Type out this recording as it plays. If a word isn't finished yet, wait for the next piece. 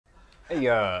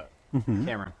Hey,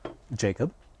 Cameron.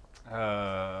 Jacob?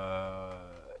 Knock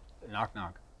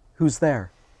knock. Who's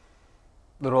there?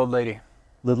 Little old lady.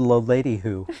 Little old lady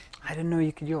who? I didn't know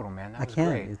you could yodel, man. That I was can.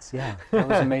 great. It's, yeah. That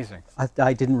was amazing.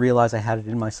 I didn't realize I had it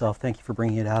in myself. Thank you for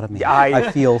bringing it out of me. Yeah, I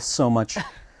feel so much,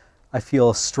 I feel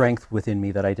a strength within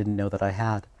me that I didn't know that I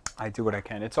had. I do what I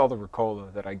can. It's all the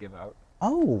Ricola that I give out.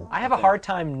 Oh. I have a hard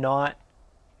time not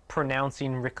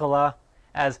pronouncing Ricola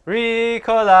as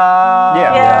Ricola.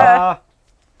 Yeah.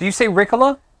 Do you say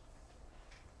Ricola?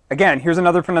 Again, here's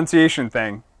another pronunciation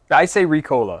thing. I say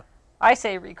Ricola. I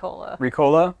say Ricola.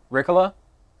 Ricola? Ricola?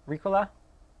 Ricola?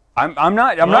 I'm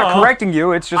not correcting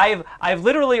you. It's just I've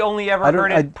literally only ever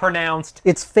heard it pronounced.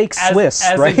 It's fake as, Swiss,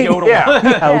 as right? a yodel.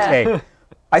 Yeah. Okay.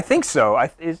 I think so.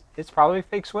 It's probably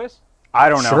fake Swiss. I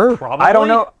don't know. Sure. Probably. I don't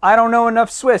know. I don't know enough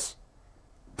Swiss.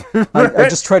 I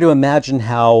just try to imagine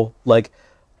how, like,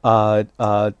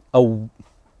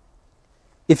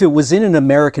 if it was in an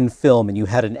American film and you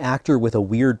had an actor with a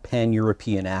weird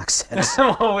pan-European accent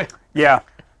Yeah.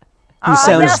 who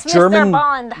sounds yes, German. Mr.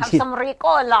 Bond, have some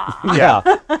Ricola.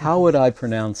 Yeah. How would I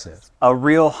pronounce it? A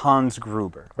real Hans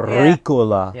Gruber.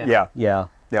 Ricola. Yeah. Yeah. Yeah.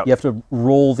 Yep. You have to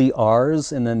roll the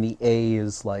R's, and then the A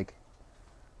is like,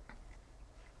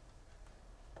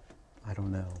 I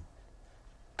don't know.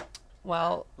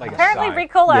 Well, Like Apparently a sigh.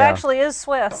 Ricola Yeah. actually is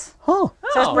Swiss. Huh.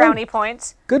 Says brownie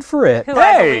points, Good for it. who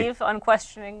I Hey! believe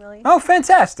unquestioningly. Oh,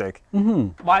 fantastic.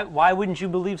 why wouldn't you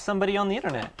believe somebody on the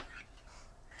internet?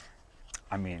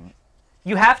 I mean,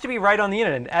 You have to be right on the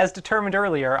internet. As determined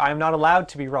earlier, I'm not allowed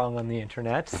to be wrong on the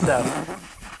internet. So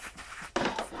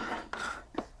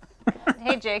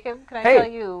Hey Jacob, can I Hey. tell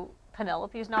you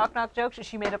Penelope's knock knock jokes that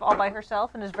she made up all by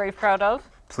herself and is very proud of?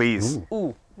 please.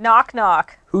 ooh, Knock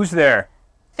knock. Who's there?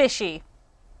 Fishy.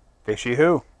 Fishy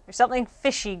who? There's something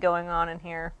fishy going on in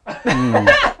here.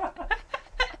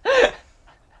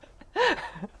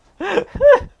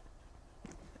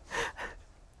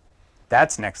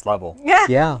 That's next level. Yeah.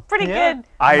 Yeah. Pretty Yeah. good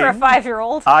for a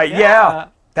 5-year-old. Yeah.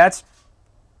 That's.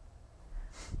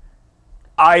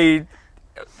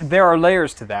 There are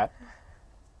layers to that.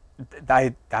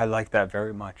 I like that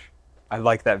very much. I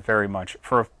like that very much.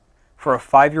 For a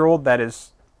 5-year-old, that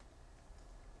is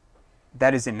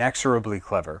inexorably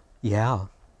clever. Yeah.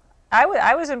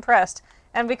 I was impressed.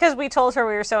 And because we told her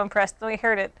we were so impressed, then we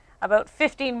heard it about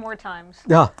 15 more times.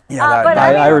 Yeah. Yeah, but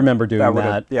I mean- remember doing that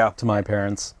that, would've- yeah. to my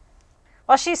parents.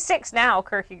 Well, she's 6 now,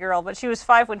 Kirky girl, but she was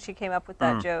 5 when she came up with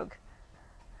that joke.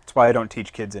 That's why I don't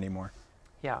teach kids anymore.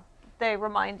 yeah. They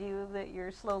remind you that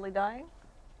you're slowly dying?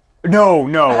 No.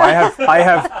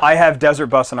 I have Desert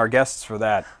Bus and our guests for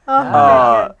that.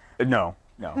 No.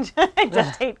 I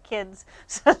just hate kids.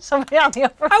 So somebody on the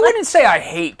upper I wouldn't say I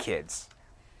hate kids,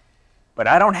 but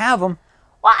I don't have them.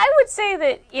 Well, I would say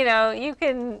that, you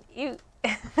can...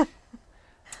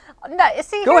 No,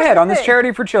 see, Go here's ahead the on this thing.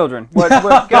 charity for children. Go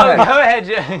ahead. Go ahead,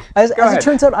 Jay. As ahead. it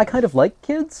turns out, I kind of like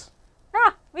kids.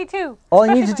 Ah, me too. All I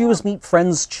need to Especially do my is meet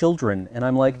friends' children, and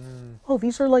I'm like, oh,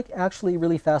 these are like actually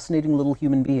really fascinating little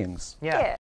human beings. Yeah. Yeah.